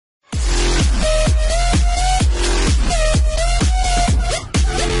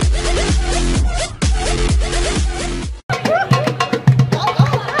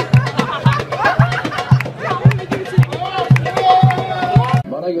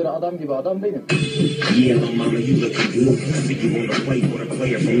göre adam gibi adam benim. Yeah, my mama, you looking good. See you wanna play with a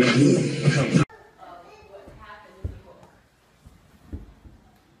player from the hood. Come.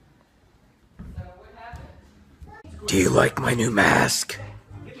 Do you like my new mask?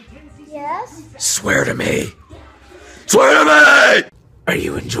 Yes. Swear to me. Swear to me! Are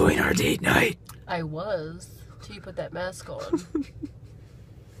you enjoying our date night? I was, till you put that mask on.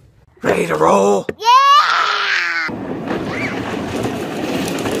 Ready to roll? Yeah!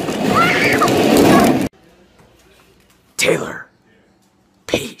 Taylor,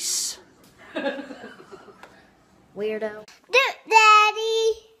 peace. Weirdo.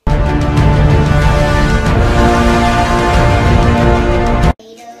 Daddy!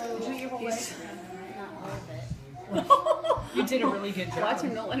 You did a really good job. Watch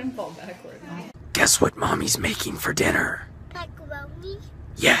him, don't let him fall backward. Guess what Mommy's making for dinner? Macaroni?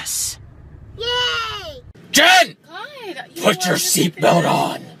 Yes. Yay! Jen! God, Put your seatbelt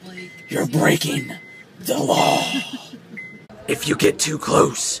on. You're breaking the law. If you get too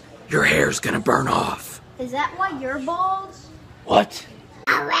close, your hair's gonna burn off. Is that why you're bald? What?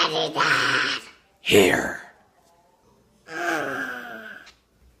 Already, Dad. Here. Daddy,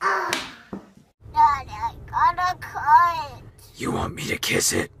 I gotta cut. You want me to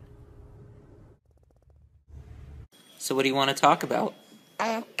kiss it? So what do you want to talk about?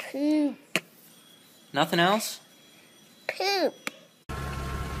 Poop. Nothing else? Poop.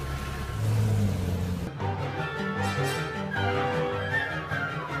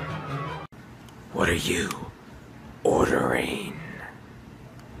 What are you ordering?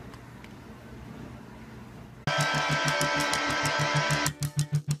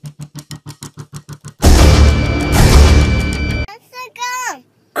 That's the gum.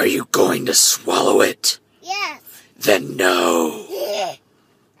 Are you going to swallow it? Yes. Then no. Yeah.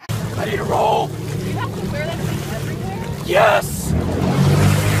 Ready to roll? You have to wear that thing everywhere? Yes.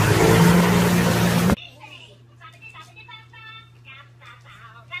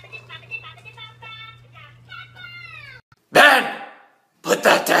 Ben, put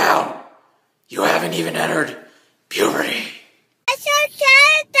that down. You haven't even entered puberty. It's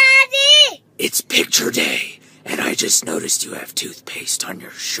okay, Daddy. It's picture day, and I just noticed you have toothpaste on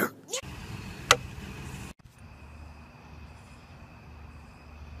your shirt.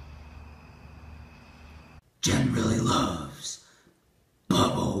 Jen really loves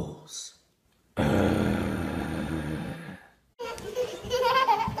bubbles.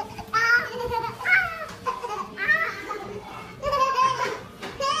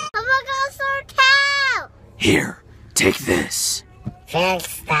 Here, take this.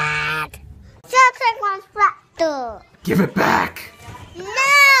 Thanks, Dad. Sounds like one's fractal. Give it back.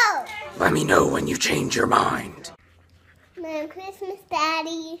 No! Let me know when you change your mind. Merry Christmas,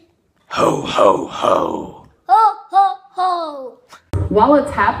 Daddy. Ho, ho, ho. Ho, ho, ho. While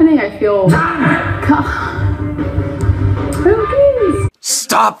it's happening, I feel... Cookies!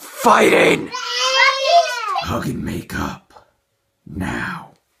 Stop fighting! Hug and make up. Now.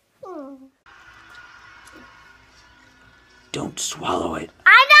 Don't swallow it.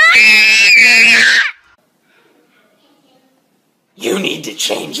 I know! You need to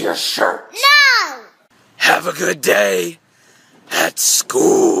change your shirt. No! Have a good day at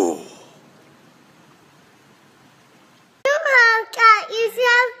school. You have got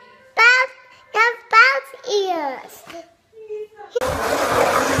yourself bad ears.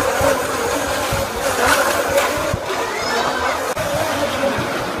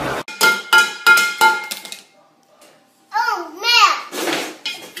 Oh, man.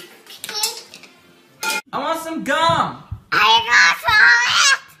 I want some gum! I got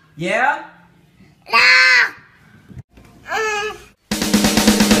some. Yeah? No!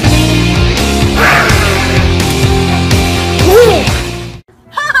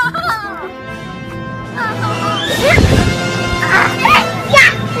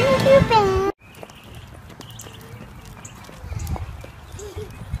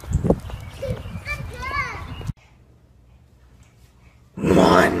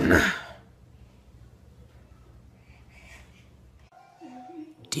 One.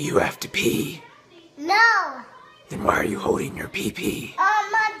 Do you have to pee? No! Then why are you holding your pee-pee?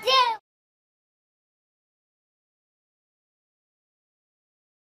 I do.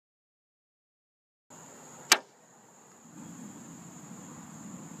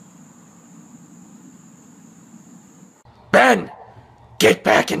 Ben! Get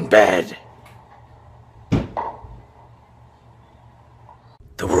back in bed!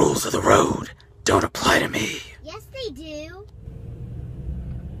 The rules of the road don't apply to me. Yes, they do.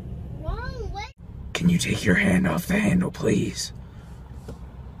 Wrong way. Can you take your hand off the handle, please?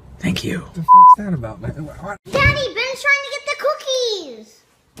 Thank you. What the fuck's that about, man? What? Daddy, Ben's trying to get the cookies.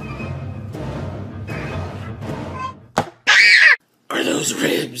 those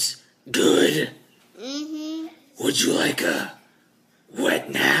ribs good? Mm-hmm. Would you like a wet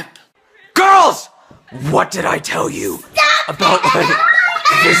nap? Girls! What did I tell you about letting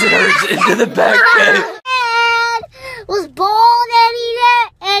visitors into the back bay? Dad was bald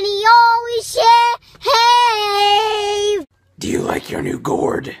and he always said, hey! Do you like your new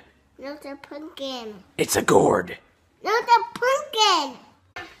gourd? Not a pumpkin. It's a gourd. Not a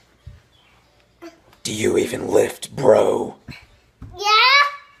pumpkin. Do you even lift, bro? Yeah?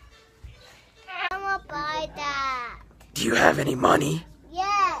 I'm gonna buy that. Do you have any money?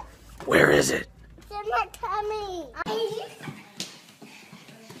 Yes. Where is it? It's in my tummy.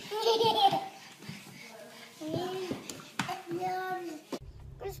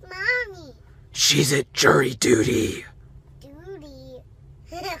 Where's mommy? She's at jury duty. Duty.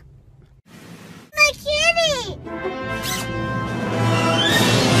 My kitty!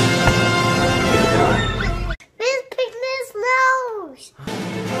 Miss Piglet's nose!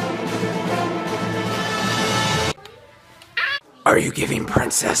 Are you giving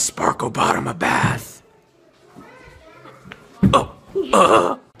Princess Sparkle Bottom a bath? Oh, You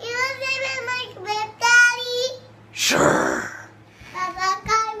want to see my clip, Daddy? sure. Papa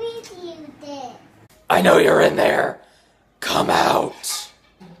got me you there. I know you're in there. Come out.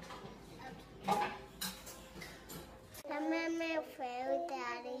 I'm in my friend,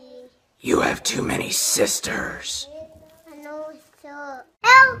 Daddy. You have too many sisters. I know so.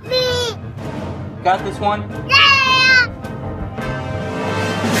 Help me! Got this one? Yeah!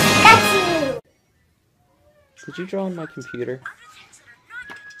 That's you! Did you draw on my computer?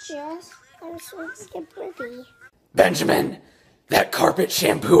 Yes, I'm so pretty. Benjamin, that carpet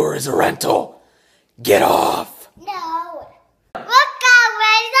shampooer is a rental. Get off. No. Look out,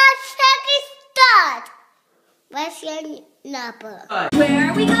 where's the second stud? Where's your number? Where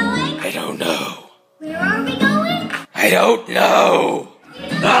are we going? I don't know. Where are we going? I don't know.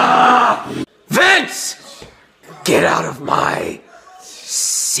 Ah! Vince! Get out of my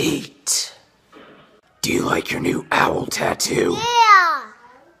seat. Do you like your new owl tattoo? Yeah!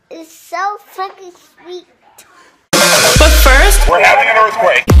 It's so fucking sweet. But first, We're having an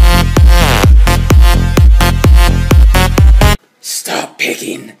earthquake. Stop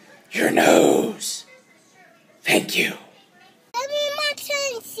picking your nose. Thank you. Give me my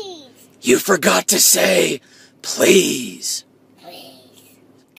tensies. You forgot to say, please.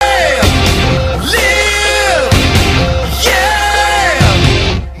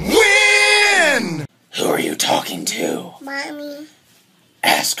 Who are you talking to? Mommy.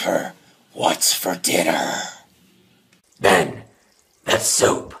 Ask her what's for dinner. Ben, that's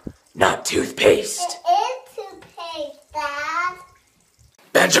soap, not toothpaste. It is toothpaste, Dad.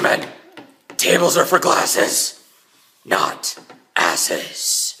 Benjamin, tables are for glasses, not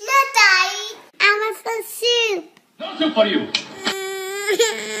asses. No, Daddy. I'm a soup. No soup for you.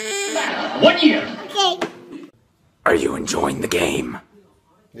 1 year. Okay. Are you enjoying the game?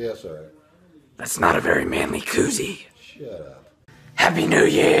 Yes, sir. That's not a very manly koozie. Shut up. Happy New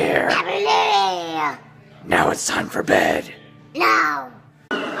Year! Happy New Year. Now it's time for bed. No.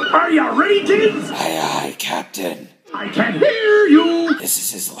 Are you ready, kids? Aye, aye, Captain. I can hear you. This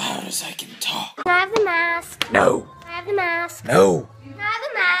is as loud as I can talk. Can I have the mask? No, Can I have the mask? no, Can I have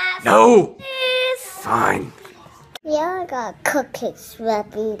the mask? no. Please. Fine. Yeah, I got cookies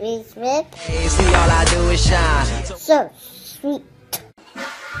wrapping this with. See, all I do is shine. So sweet.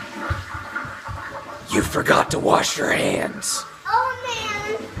 You forgot to wash your hands.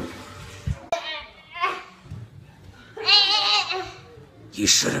 Oh, man. You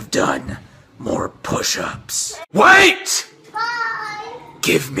should have done more push-ups. Wait! Bye.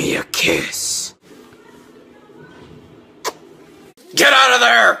 Give me a kiss. Get out of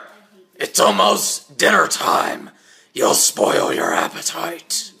there! It's almost dinner time. You'll spoil your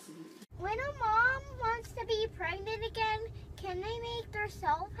appetite. When a mom wants to be pregnant again, can they make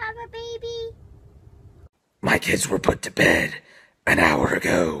themselves have a baby? My kids were put to bed an hour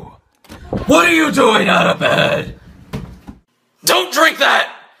ago. What are you doing out of bed? Don't drink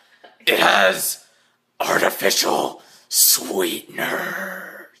that! It has artificial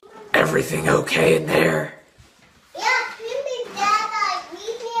sweetener. Everything okay in there? Yeah, please, Dad,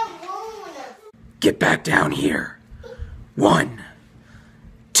 leave me alone. Get back down here. 1,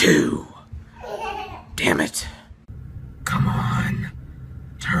 2. Damn it. Come on.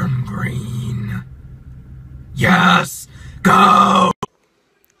 Turn green. Yes! Go!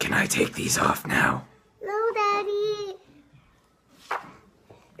 Can I take these off now? No, Daddy.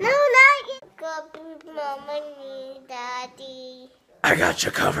 No, not yet. Good, Mama, need Daddy. I got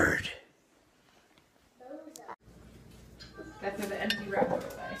you covered. That's in the empty wrapper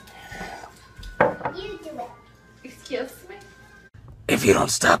away. You do it. Excuse me? if you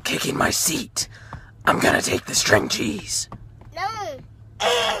don't stop kicking my seat, I'm gonna take the string cheese. No.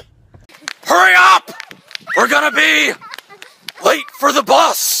 Hurry up! We're gonna be late for the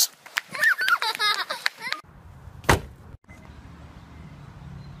bus!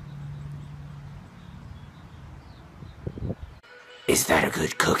 Is that a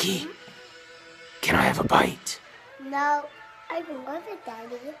good cookie? Can I have a bite? No. I love it,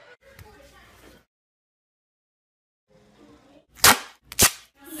 Daddy.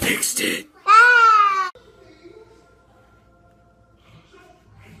 Fixed it. Ah!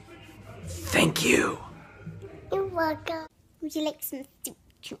 Thank you. You're welcome. Would you like some soup?